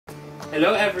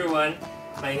Hello everyone,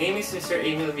 my name is Mr.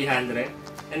 Emil Vijandre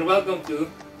and welcome to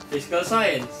Physical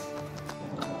Science.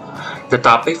 The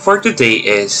topic for today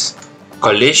is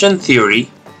collision theory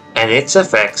and its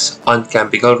effects on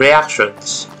chemical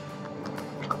reactions.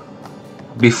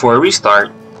 Before we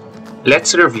start,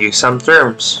 let's review some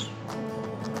terms.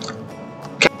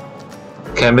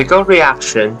 Chemical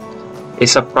reaction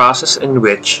is a process in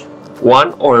which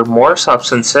one or more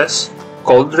substances,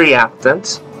 called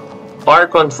reactants, are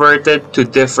converted to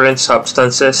different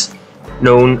substances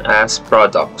known as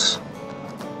products.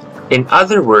 In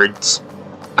other words,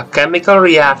 a chemical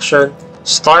reaction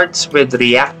starts with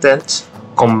reactants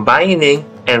combining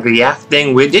and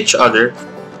reacting with each other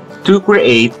to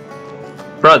create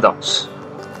products.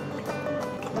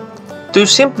 To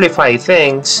simplify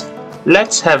things,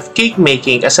 let's have cake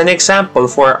making as an example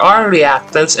for our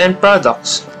reactants and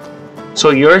products.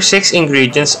 So your 6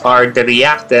 ingredients are the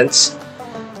reactants.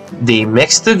 They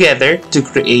mix together to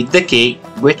create the cake,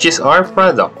 which is our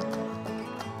product.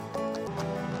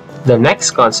 The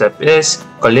next concept is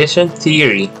collision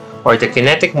theory, or the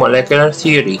kinetic molecular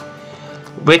theory,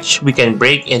 which we can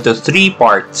break into 3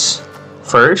 parts.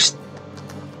 First,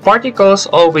 particles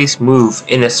always move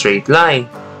in a straight line.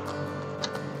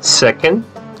 Second,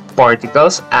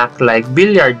 particles act like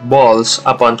billiard balls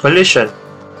upon collision.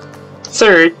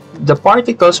 Third, the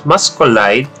particles must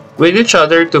collide with each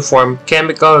other to form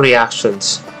chemical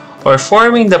reactions, or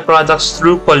forming the products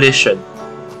through collision.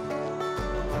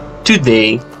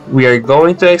 Today, we are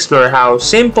going to explore how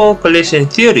simple collision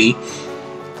theory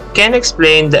can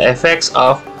explain the effects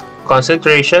of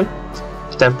concentration,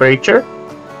 temperature,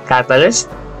 catalyst,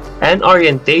 and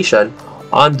orientation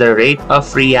on the rate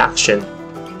of reaction.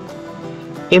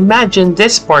 Imagine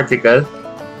this particle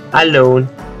alone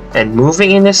and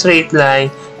moving in a straight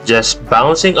line, just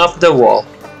bouncing off the wall.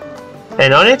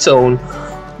 And on its own,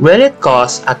 will it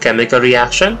cause a chemical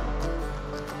reaction?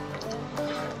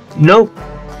 Nope,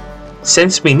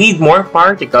 since we need more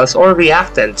particles or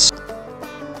reactants.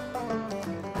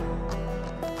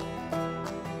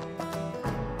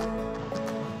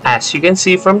 As you can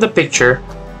see from the picture,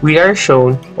 we are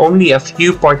shown only a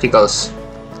few particles.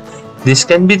 This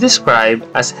can be described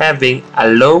as having a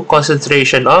low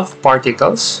concentration of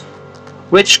particles,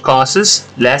 which causes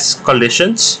less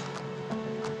collisions,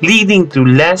 leading to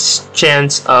less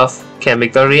chance of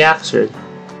chemical reaction.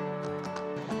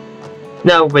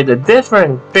 Now with a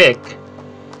different pick,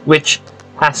 which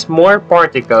has more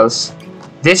particles,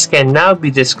 this can now be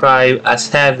described as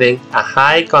having a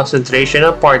high concentration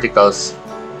of particles,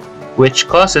 which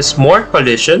causes more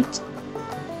collisions,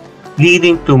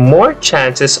 leading to more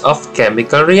chances of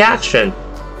chemical reaction.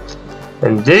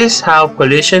 And this is how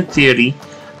collision theory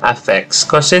affects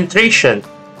concentration.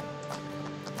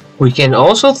 We can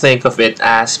also think of it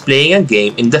as playing a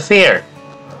game in the fair,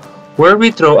 where we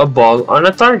throw a ball on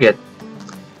a target.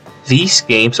 These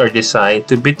games are designed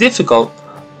to be difficult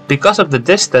because of the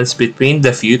distance between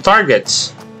the few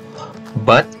targets.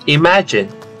 But imagine,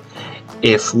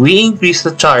 if we increase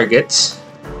the targets,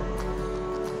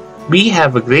 we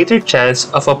have a greater chance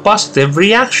of a positive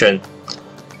reaction.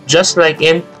 Just like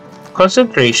in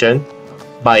concentration,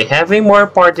 by having more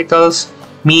particles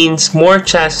means more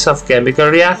chances of chemical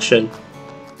reaction.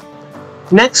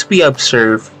 Next, we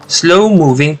observe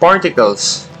slow-moving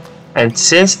particles. And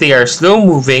since they are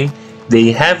slow-moving,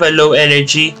 they have a low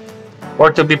energy,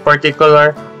 or to be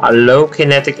particular, a low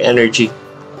kinetic energy.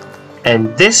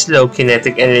 And this low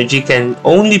kinetic energy can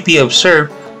only be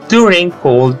observed during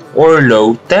cold or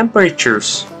low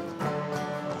temperatures.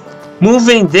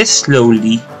 Moving this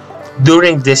slowly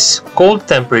during this cold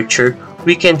temperature,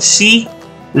 we can see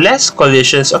less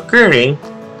collisions occurring,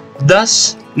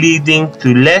 thus leading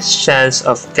to less chance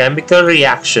of chemical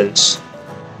reactions.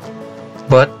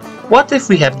 But what if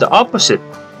we have the opposite?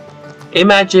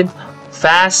 Imagine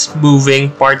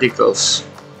fast-moving particles,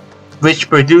 which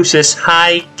produces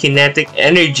high kinetic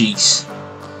energies,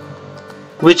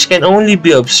 which can only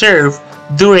be observed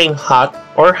during hot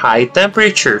or high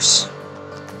temperatures.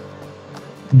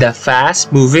 The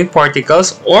fast-moving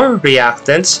particles or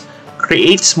reactants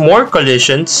creates more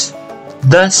collisions,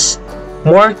 thus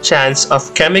more chance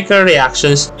of chemical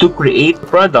reactions to create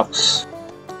products.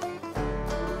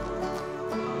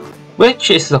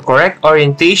 Which is the correct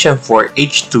orientation for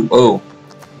H2O?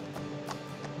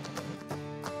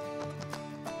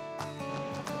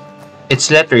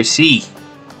 It's letter C.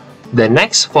 The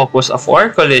next focus of our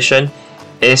collision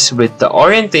is with the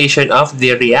orientation of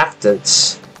the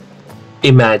reactants.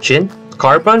 Imagine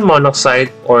carbon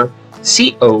monoxide or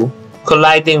CO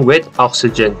colliding with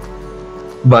oxygen.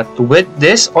 But with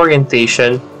this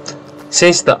orientation,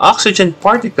 since the oxygen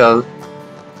particle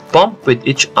bump with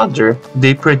each other,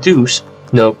 they produce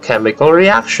no chemical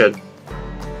reaction.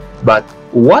 But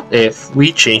what if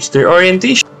we change their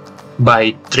orientation?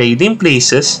 By trading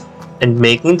places and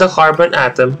making the carbon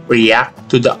atom react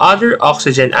to the other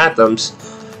oxygen atoms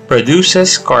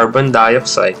produces carbon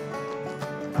dioxide.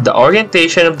 The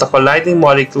orientation of the colliding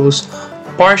molecules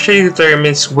partially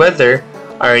determines whether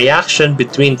a reaction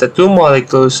between the two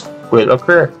molecules will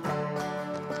occur.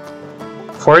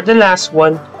 For the last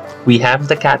one, we have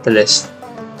the catalyst.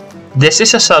 This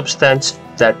is a substance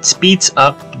that speeds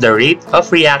up the rate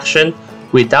of reaction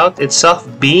without itself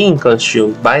being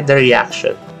consumed by the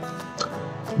reaction.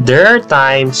 There are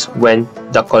times when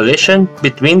the collision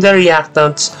between the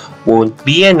reactants won't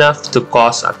be enough to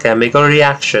cause a chemical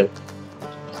reaction.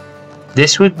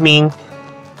 This would mean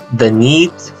the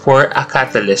need for a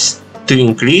catalyst to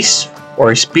increase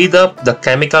or speed up the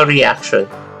chemical reaction.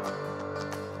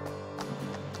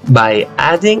 By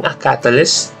adding a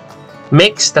catalyst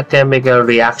makes the chemical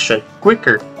reaction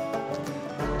quicker.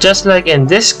 Just like in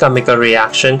this chemical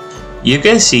reaction, you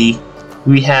can see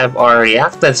we have our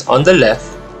reactants on the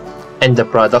left and the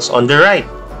products on the right,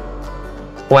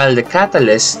 while the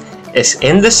catalyst is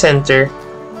in the center,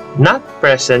 not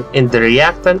present in the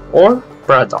reactant or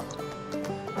product.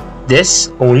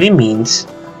 This only means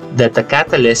that the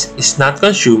catalyst is not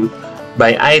consumed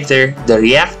by either the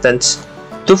reactants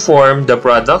to form the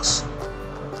products,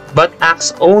 but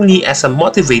acts only as a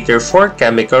motivator for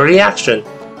chemical reaction.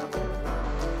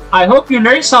 I hope you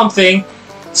learned something.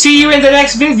 See you in the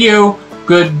next video.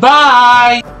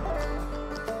 Goodbye!